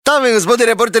Dame in gospodje,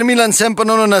 reporter Milan, sem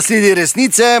ponovno na sledi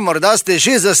resnice. Morda ste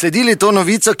že zasledili to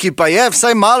novico, ki pa je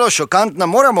vsaj malo šokantna,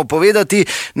 moramo povedati.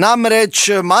 Namreč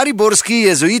mariborski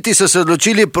jezuiti so se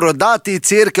odločili prodati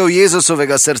cerkev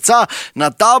Jezusovega srca na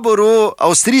Taboru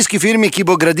avstrijski firmi, ki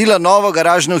bo gradila novo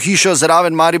garažno hišo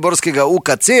zraven mariborskega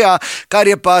UKC-ja. Kar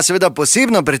je pa seveda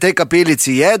posebno pri tej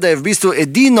kapelici je, da je v bistvu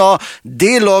edino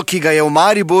delo, ki ga je v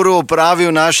Mariboru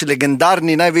opravil naš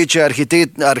legendarni največji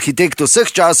arhitekt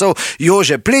vseh časov,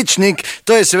 Jože Plečnik.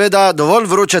 To je seveda dovolj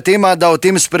vroča tema, da o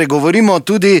tem spregovorimo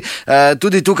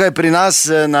tudi tukaj pri nas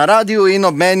na radiju, in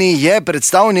ob meni je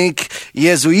predstavnik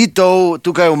jezuitov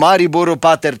tukaj v Mariboru,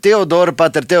 pater Teodor.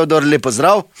 Pater Teodor, lep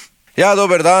pozdrav. Ja,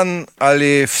 dober dan,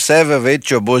 ali vse v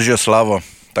večjo božjo slavo,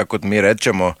 tako kot mi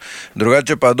rečemo.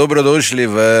 Drugače pa dobrodošli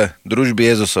v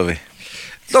družbi Jezusovi.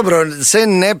 Dobro, se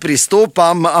ne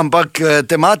pristopam, ampak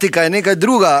tematika je nekaj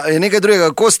drugega.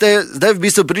 Kako ste zdaj v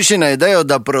bistvu prišli na idejo,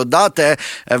 da prodate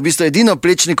v bistvu edino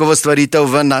Plečnikovo stvaritev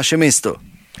v našem mestu?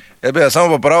 Ja bi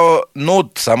samo popravil,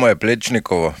 not samo je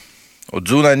Plečnikovo, od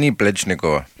zunaj ni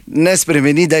Plečnikovo. Ne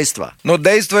spremeni dejstva. No,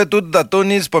 dejstvo je tudi, da to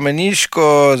ni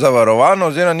spomeniško zavarovano,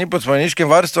 oziroma ni pod spomeniškim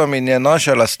varstvom in je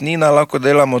naša lastnina, lahko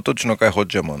delamo točno kaj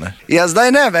hočemo, ne? Ja,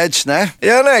 zdaj ne več, ne?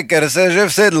 Ja ne, ker se je že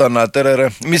vsedlo na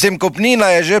TRR. Mislim, kupnina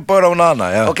je že poravnana,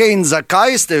 ja. Ok, in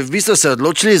zakaj ste v bistvu se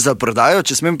odločili za prodajo,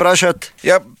 če smem vprašati?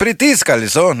 Ja, pritiskali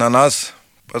so na nas,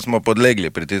 pa smo podlegli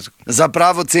pritisku. Za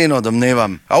pravo ceno,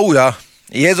 domnevam. Ja,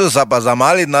 Jezusa pa za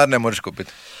mali denar ne moreš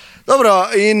kupiti. Dobro,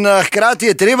 in hkrati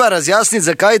je treba razjasniti,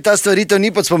 zakaj ta stvaritev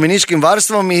ni pod spomeniškim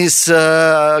varstvom. Iz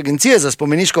Agencije za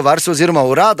spomeniško varstvo oziroma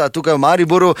urada tukaj v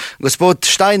Mariboru, gospod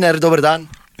Štajner, dober dan.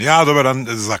 Ja, dober dan.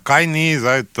 Zakaj ni,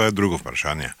 zdaj to je drugo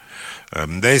vprašanje.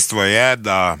 Dejstvo je,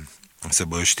 da se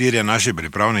bojo 4 naši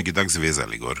pripravniki tako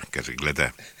zvezali gor, ker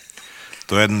glede,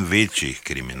 to je eden večjih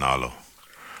kriminalov.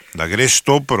 Da greš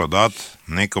to prodat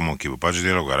nekomu, ki bo pač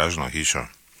delal garažno hišo,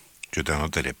 če te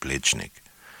noter je Plečnik.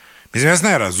 Mislim, jaz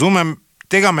ne razumem,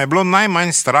 tega me je bilo najmanj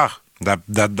strah,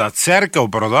 da cerkev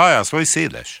prodaja svoj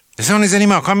sedež. Da se oni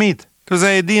zanimajo, kam iti. To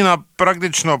je edina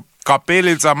praktično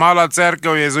kapelica, mala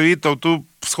cerkev jezuitov tu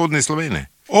v vzhodni Sloveniji.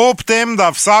 Ob tem,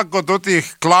 da vsak od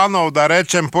tih klanov, da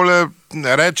rečem,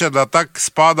 reče, da tak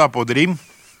spada pod Rim,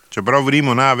 čeprav v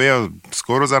Rimu ne vejo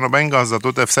skoro za nobenega,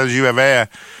 zato te vse žive veje,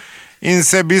 in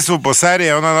se v bistvu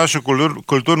poserjejo na našo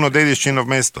kulturno dediščino v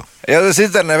mestu. Jaz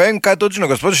sicer ne vem, kaj točno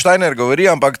gospod Štajner govori,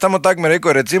 ampak samo tako mi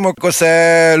rekel, recimo, ko se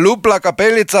je lupla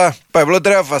kapelica, pa je bilo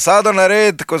treba fasado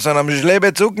narediti, ko so nam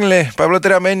žlebe cuknili, pa je bilo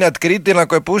treba menjati kritina,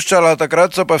 ko je puščala,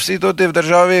 takrat so pa vsi tudi v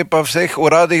državi, pa v vseh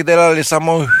uradih delali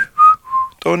samo,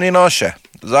 to ni naše.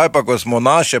 Zdaj pa, ko smo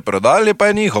naše prodali,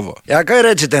 pa je njihovo. Ja, kaj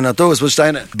rečete na to, gospod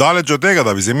Štajner? Daleč od tega,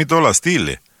 da bi se mi to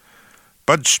lastili.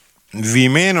 Pač v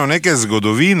imenu neke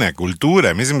zgodovine,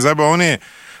 kulture, mislim, zdaj bo oni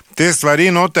te stvari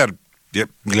noter,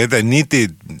 gledaj, niti,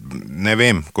 ne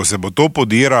vem, ko se bo to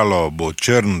podiralo, bo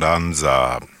črn dan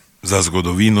za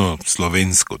zgodovino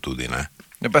slovensko tudi, ne?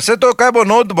 Ja, pa vse to, kaj bo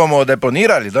not, bomo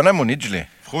deponirali, da ne bomo ničli.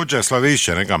 Vhoče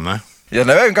slavišče nekam, ne? Ja,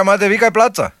 ne vem, kaj imate vi kaj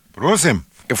placa? Prosim.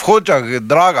 V Hočah,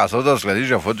 draga, so to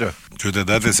skladišče v Hočah. Čujte,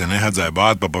 dajte se nehati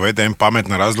zajebati, pa povejte en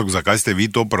pametni razlog, zakaj ste vi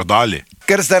to prodali.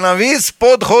 Ker ste nam vi s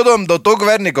podhodom do tog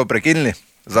vernikov prekinili.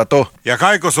 Zato. Ja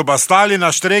kaj, ko so pa stali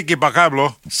na štreki, pa kaj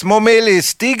bilo? Smo imeli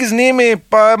stik z njimi,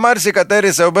 pa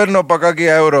marsikateri se obrnil, pa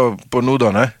kaki evro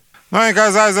ponudo, ne? No in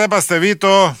kaj zdaj pa ste vi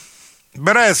to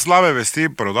brez slabe vesti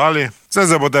prodali. Zdaj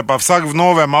se boste pa vsak v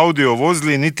novem Audiju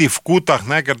vozili, niti v kutah,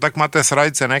 ne, ker tak imate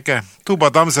srajce neke. Tu pa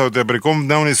tam se boste pri kom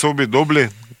dnevni sobi dobili,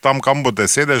 tam kam boste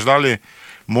sedež dali,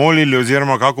 molili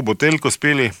oziroma kako botelko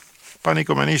spili, pa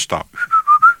nikome ništa,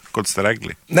 kot ste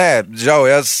rekli. Ne, žal,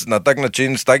 jaz na tak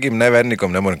način s takim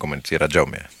nevernikom ne morem komunicirati, žal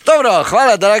mi je. Dobro,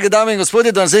 hvala, drage dame in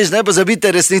gospodje, da nas ne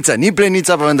pozabite, resnica ni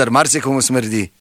plenica, pa vendar marsikomu smrdi.